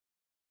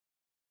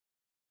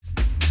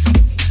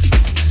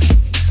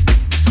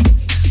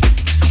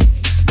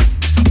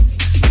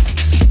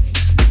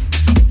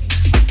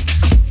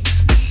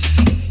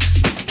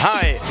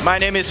My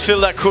name is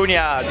Phil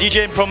Acuna,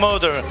 DJ and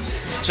promoter.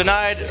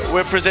 Tonight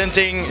we're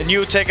presenting a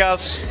new tech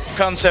house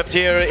concept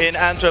here in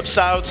Antwerp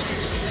South.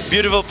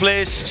 Beautiful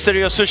place,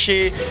 Stereo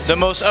Sushi, the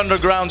most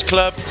underground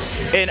club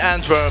in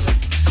Antwerp.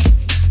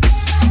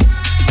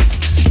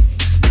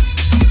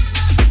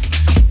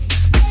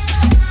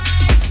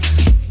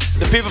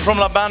 The people from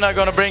La Banda are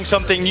going to bring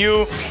something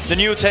new, the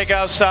new tech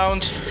house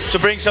sound, to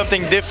bring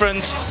something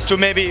different, to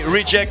maybe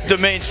reject the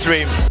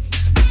mainstream.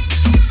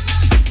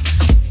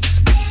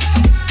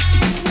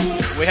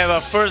 We have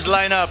our first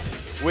lineup.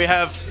 We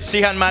have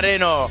Sihan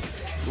Moreno,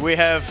 we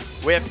have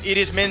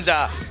Iris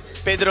Menza,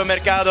 Pedro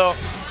Mercado,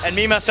 and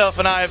me, myself,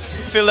 and I,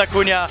 Phil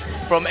Acuna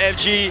from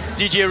FG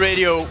DJ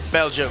Radio,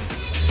 Belgium.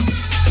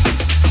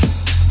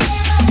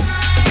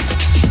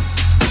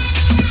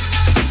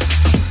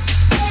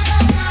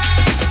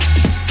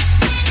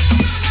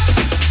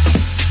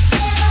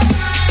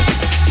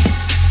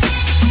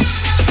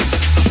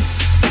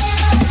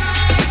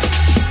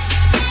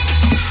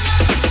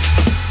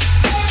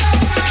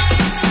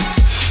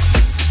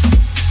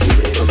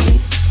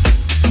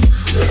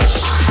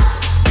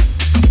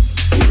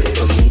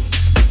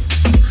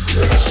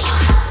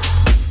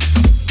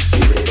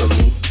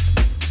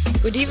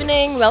 Good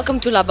evening, welcome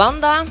to La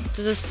Banda.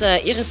 This is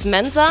Iris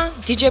Menza,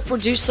 DJ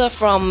producer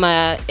from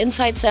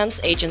Inside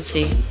Sense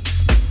Agency.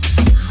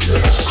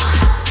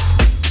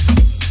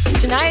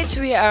 Tonight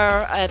we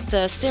are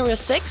at Stereo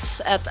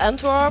 6 at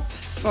Antwerp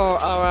for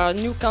our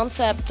new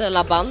concept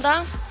La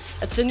Banda.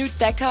 It's a new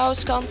tech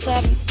house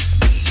concept.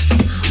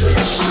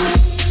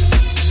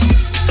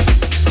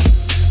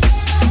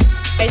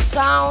 My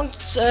sound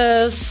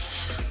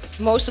is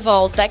most of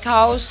all tech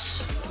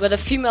house with a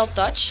female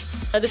touch.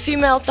 The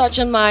female touch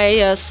in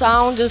my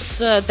sound is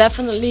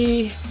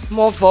definitely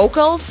more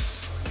vocals,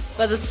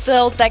 but it's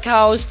still tech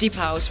house, deep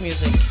house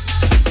music.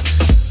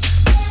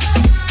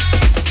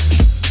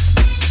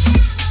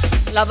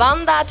 La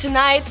Banda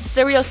tonight,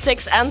 Stereo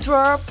 6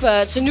 Antwerp.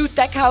 It's a new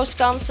tech house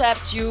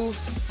concept, you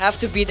have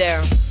to be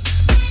there.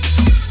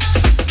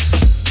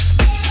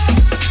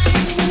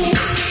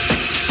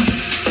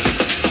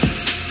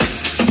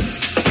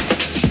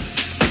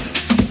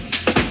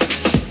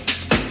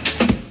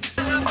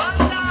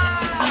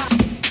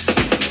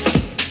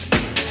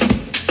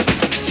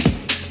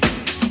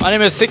 My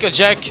name is Sika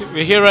Jack.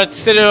 We're here at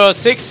Stereo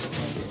 6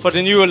 for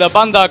the new La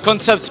Banda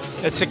concept.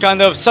 It's a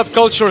kind of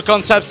subculture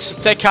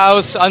concept, tech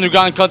house,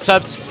 underground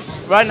concept.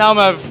 Right now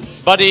my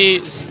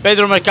buddy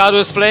Pedro Mercado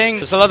is playing.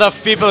 There's a lot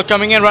of people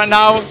coming in right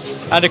now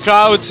and the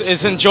crowd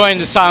is enjoying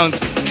the sound.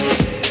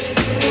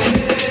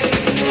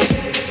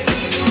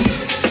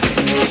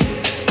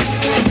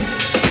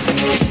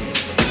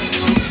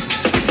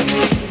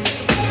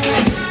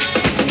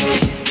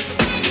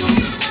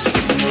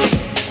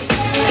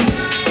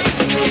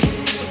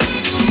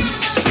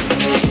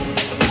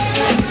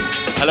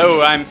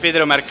 Hello, I'm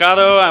Pedro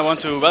Mercado. I want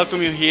to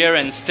welcome you here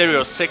in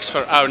Stereo 6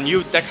 for our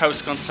new tech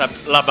house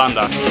concept, La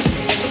Banda.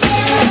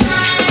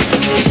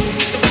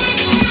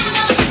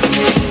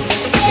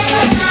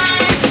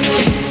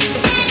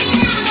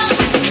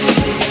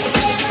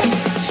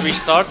 So we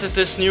started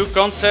this new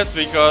concept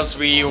because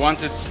we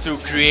wanted to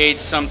create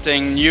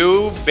something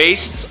new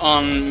based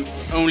on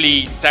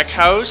only tech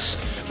house.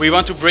 We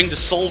want to bring the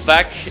soul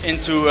back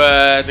into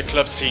the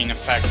club scene, in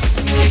fact.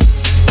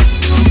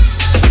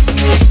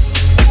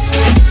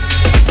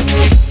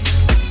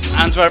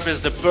 Antwerp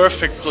is the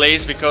perfect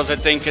place because I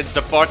think it's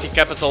the party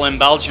capital in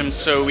Belgium,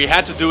 so we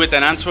had to do it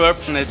in Antwerp,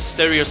 and it's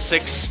Stereo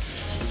 6,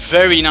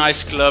 very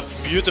nice club,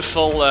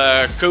 beautiful,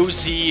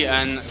 cozy,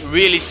 and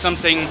really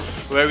something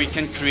where we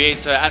can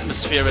create an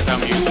atmosphere with our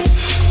music.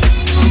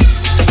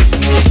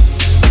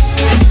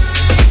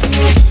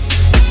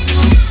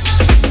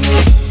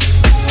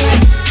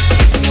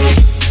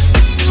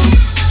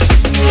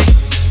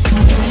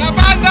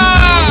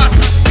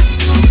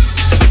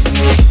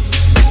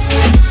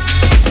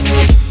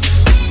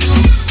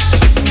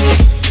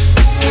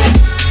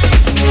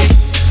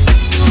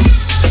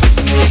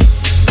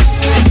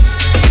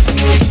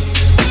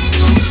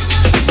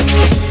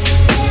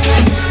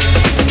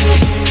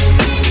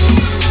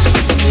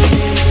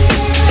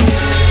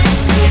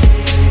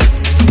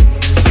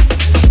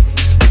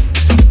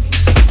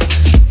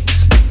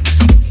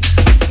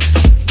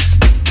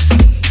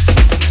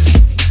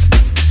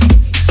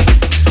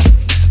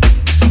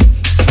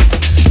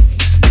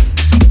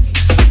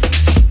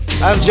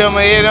 I'm Joe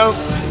Moreno.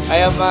 I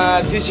am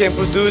a DJ and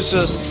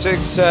producer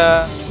since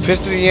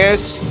 15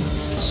 years.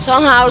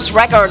 Sunhouse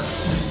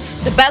Records,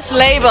 the best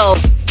label.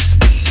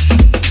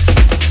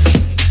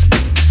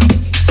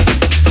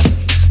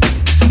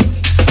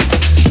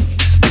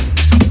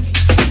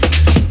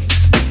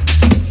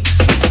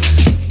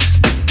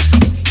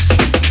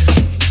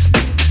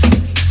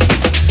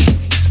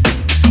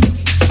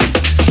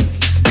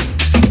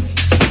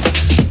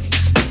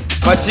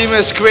 My team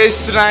is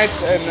crazy tonight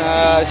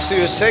in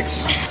Studio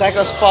 6. Tech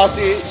house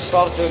party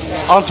started in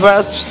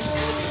Antwerp.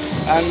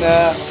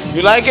 And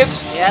you like it?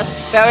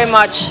 Yes, very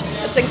much.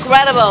 It's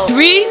incredible.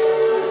 We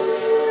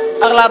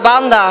are La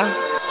Banda.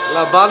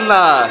 La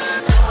Banda.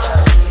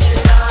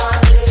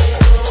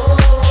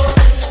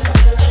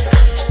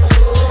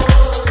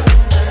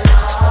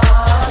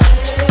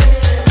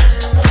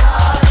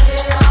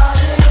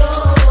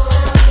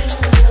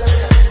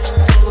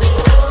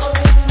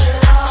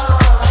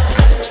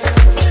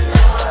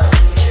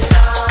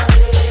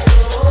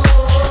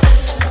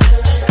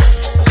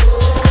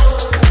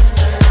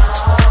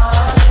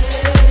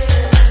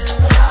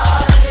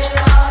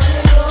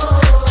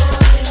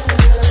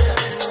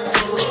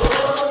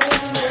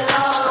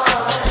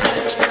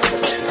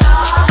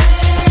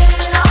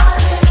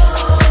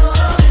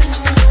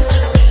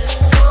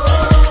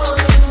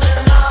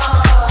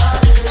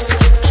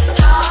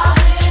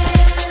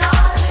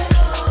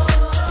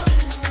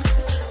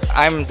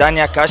 I'm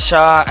Dania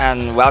Kasha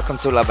and welcome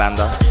to La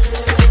Banda.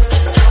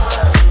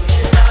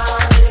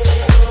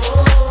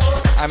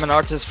 I'm an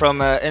artist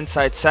from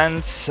Inside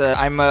Sense.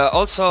 I'm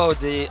also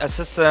the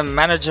assistant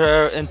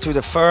manager into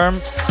the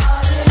firm.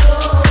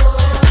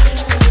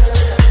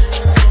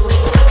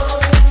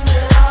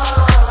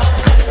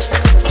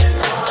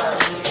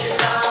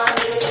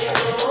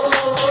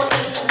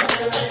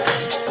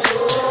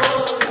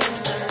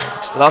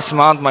 Last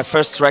month my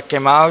first track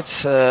came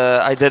out.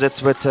 I did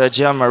it with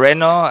Gian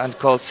Moreno and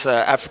called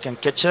African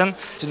Kitchen.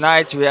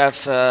 Tonight we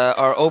have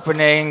our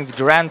opening, the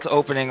grand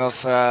opening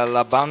of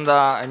La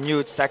Banda, a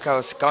new tech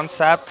house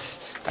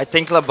concept. I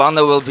think La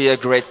Banda will be a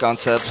great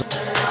concept.